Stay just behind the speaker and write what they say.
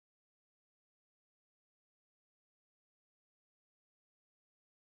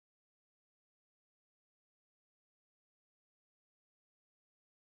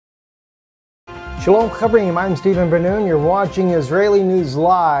Shalom Chavrim, I'm Stephen Ben-Nun. You're watching Israeli News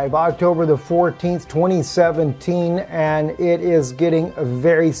Live, October the 14th, 2017, and it is getting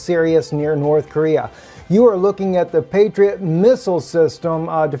very serious near North Korea. You are looking at the Patriot missile system,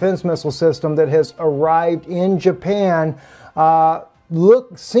 defense missile system that has arrived in Japan,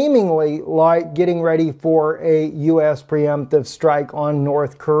 seemingly like getting ready for a U.S. preemptive strike on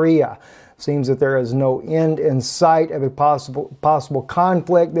North Korea. Seems that there is no end in sight of a possible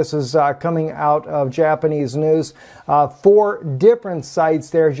conflict. This is coming out of Japanese news. 4 different sites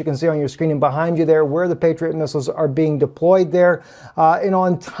there, as you can see on your screen and behind you there, where the Patriot missiles are being deployed there. And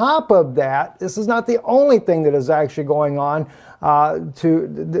on top of that, this is not the only thing that is actually going on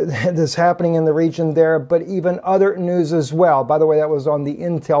this happening in the region there, but even other news as well. By the way, that was on the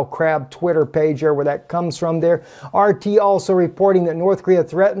Intel Crab Twitter page there, where that comes from there. RT also reporting that North Korea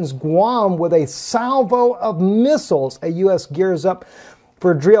threatens Guam with a salvo of missiles. A U.S. gears up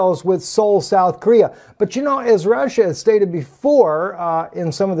for drills with Seoul, South Korea. But you know, as Russia has stated before,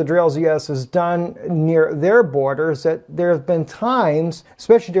 in some of the drills the U.S. has done near their borders, that there have been times,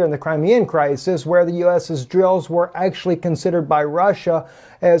 especially during the Crimean crisis, where the U.S.'s drills were actually considered by Russia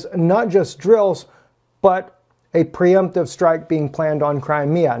as not just drills, but a preemptive strike being planned on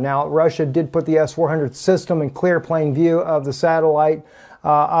Crimea. Now, Russia did put the S-400 system in clear plain view of the satellite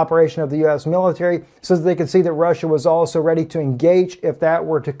operation of the U.S. military, so that they could see that Russia was also ready to engage if that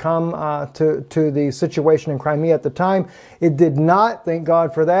were to come to the situation in Crimea at the time. It did not, thank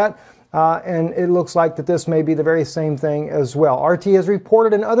God for that, and it looks like that this may be the very same thing as well. RT has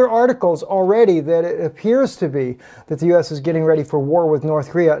reported in other articles already that it appears to be that the U.S. is getting ready for war with North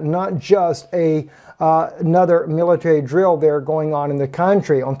Korea, not just another military drill there going on in the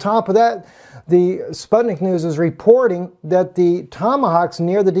country. On top of that, the Sputnik News is reporting that the Tomahawks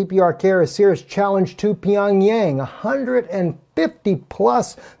near the DPRK are a serious challenge to Pyongyang. 150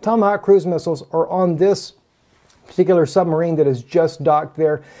 plus Tomahawk cruise missiles are on this particular submarine that is just docked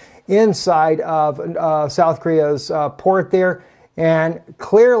there inside of South Korea's port there. And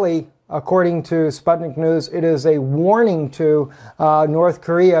clearly, according to Sputnik News, it is a warning to North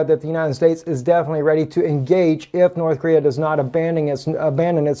Korea that the United States is definitely ready to engage if North Korea does not abandon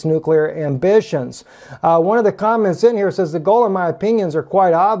its nuclear ambitions. One of the comments in here says, the goal, in my opinions, are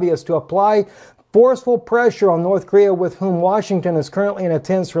quite obvious: to apply forceful pressure on North Korea, with whom Washington is currently in a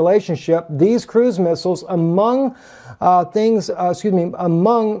tense relationship. These cruise missiles, among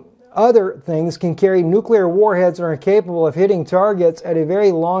other things, can carry nuclear warheads and are capable of hitting targets at a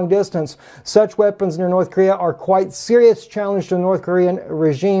very long distance. Such weapons near North Korea are quite serious challenge to the North Korean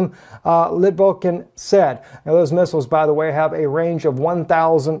regime, Litvokin said. Now, those missiles, by the way, have a range of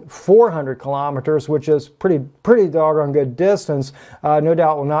 1,400 kilometers, which is pretty doggone good distance. No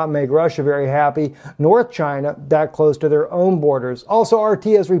doubt will not make Russia very happy, North China, that close to their own borders. Also, RT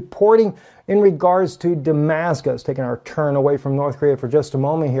is reporting in regards to Damascus, taking our turn away from North Korea for just a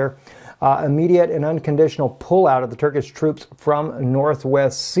moment here, immediate and unconditional pullout of the Turkish troops from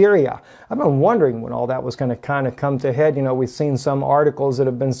northwest Syria. I've been wondering when all that was going to kind of come to head. You know, we've seen some articles that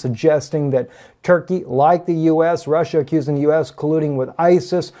have been suggesting that Turkey, like the U.S., Russia accusing the U.S. colluding with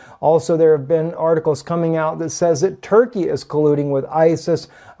ISIS. Also, there have been articles coming out that says that Turkey is colluding with ISIS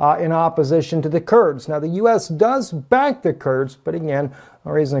in opposition to the Kurds. Now, the U.S. does back the Kurds, but again,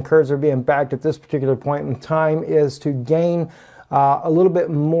 the reason the Kurds are being backed at this particular point in time is to gain a little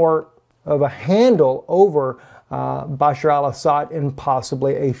bit more of a handle over Bashar al-Assad and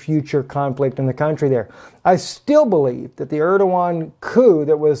possibly a future conflict in the country there. I still believe that the Erdogan coup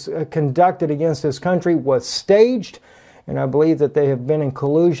that was conducted against this country was staged, and I believe that they have been in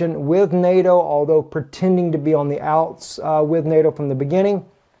collusion with NATO, although pretending to be on the outs with NATO from the beginning.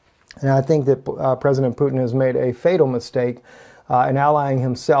 And I think that President Putin has made a fatal mistake in allying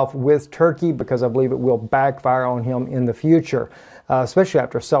himself with Turkey, because I believe it will backfire on him in the future, especially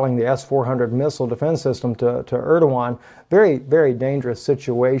after selling the S-400 missile defense system to Erdogan. Very, very dangerous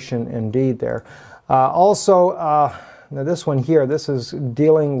situation indeed there. Now this one here, this is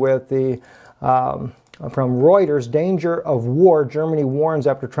dealing with the, from Reuters, danger of war. Germany warns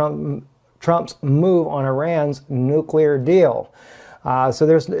after Trump's move on Iran's nuclear deal. So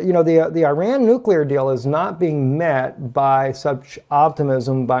there's, you know, the Iran nuclear deal is not being met by such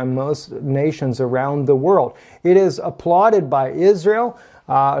optimism by most nations around the world. It is applauded by Israel.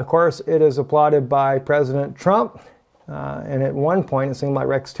 Of course, it is applauded by President Trump. And at one point, it seemed like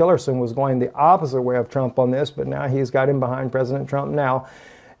Rex Tillerson was going the opposite way of Trump on this, but now he's got him behind President Trump now,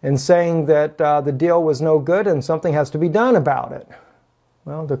 and saying that the deal was no good and something has to be done about it.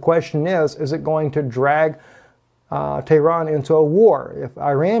 Well, the question is it going to drag Tehran into a war? If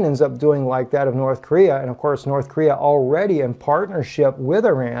Iran ends up doing like that of North Korea, and of course North Korea already in partnership with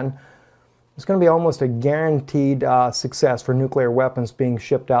Iran, it's going to be almost a guaranteed success for nuclear weapons being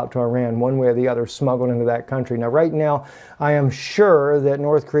shipped out to Iran, one way or the other, smuggled into that country. Now, right now, I am sure that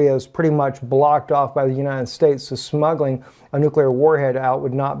North Korea is pretty much blocked off by the United States, so smuggling a nuclear warhead out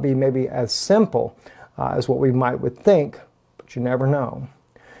would not be maybe as simple as what we would think, but you never know.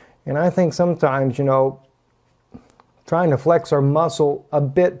 And I think sometimes, you know, trying to flex our muscle a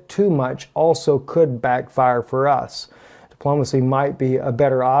bit too much also could backfire for us. Diplomacy might be a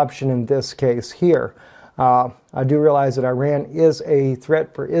better option in this case here. I do realize that Iran is a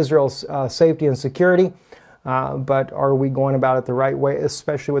threat for Israel's safety and security, but are we going about it the right way,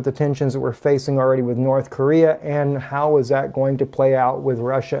 especially with the tensions that we're facing already with North Korea, and how is that going to play out with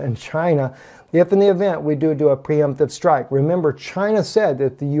Russia and China if in the event we do a preemptive strike? Remember, China said that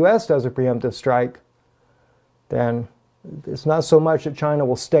if the U.S. does a preemptive strike, then it's not so much that China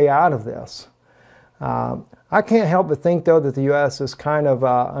will stay out of this. I can't help but think, though, that the U.S. is kind of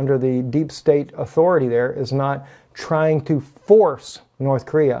under the deep state authority there, is not trying to force North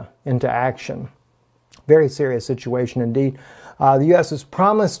Korea into action. Very serious situation indeed. The U.S. has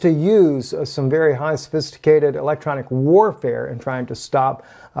promised to use some very high sophisticated electronic warfare in trying to stop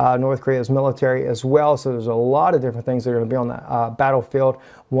North Korea's military as well. So there's a lot of different things that are going to be on the battlefield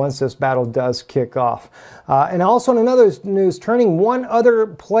once this battle does kick off. And also in another news, turning one other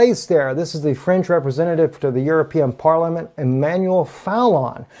place there, this is the French representative to the European Parliament, Emmanuel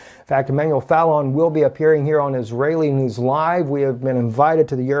Fallon. In fact, Emmanuel Fallon will be appearing here on Israeli News Live. We have been invited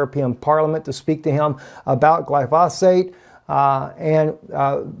to the European Parliament to speak to him about glyphosate and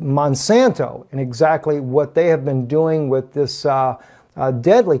Monsanto and exactly what they have been doing with this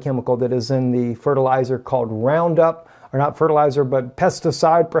deadly chemical that is in the fertilizer called Roundup, or not fertilizer, but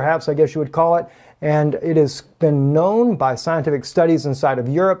pesticide, perhaps, I guess you would call it. And it has been known by scientific studies inside of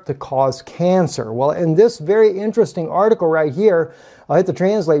Europe to cause cancer. Well, in this very interesting article right here, I'll hit the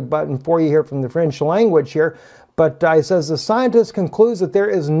translate button for you here from the French language here, but it says the scientist concludes that there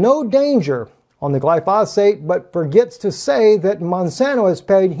is no danger on the glyphosate, but forgets to say that Monsanto has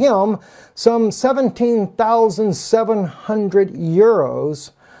paid him some 17,700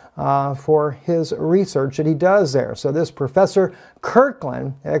 euros for his research that he does there. So this Professor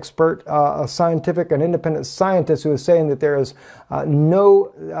Kirkland, expert, a scientific and independent scientist, who is saying that there is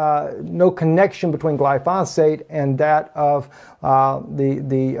no connection between glyphosate and that of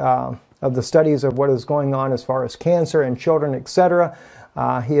the studies of what is going on as far as cancer in children, etc.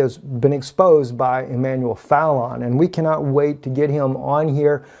 He has been exposed by Emmanuel Fallon, and we cannot wait to get him on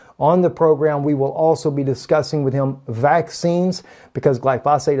here on the program. We will also be discussing with him vaccines, because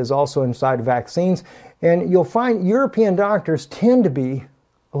glyphosate is also inside vaccines. And you'll find European doctors tend to be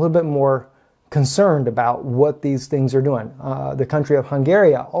a little bit more concerned about what these things are doing. The country of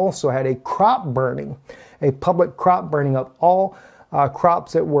Hungary also had a crop burning, a public crop burning of all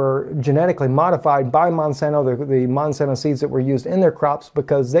crops that were genetically modified by Monsanto, the Monsanto seeds that were used in their crops,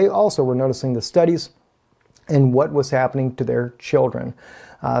 because they also were noticing the studies and what was happening to their children.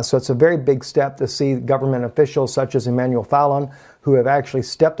 So it's a very big step to see government officials such as Emmanuel Fallon, who have actually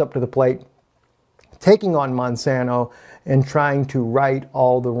stepped up to the plate, taking on Monsanto and trying to right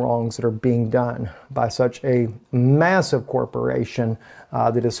all the wrongs that are being done by such a massive corporation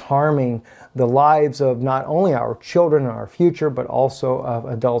that is harming the lives of not only our children and our future, but also of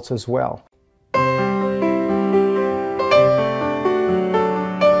adults as well.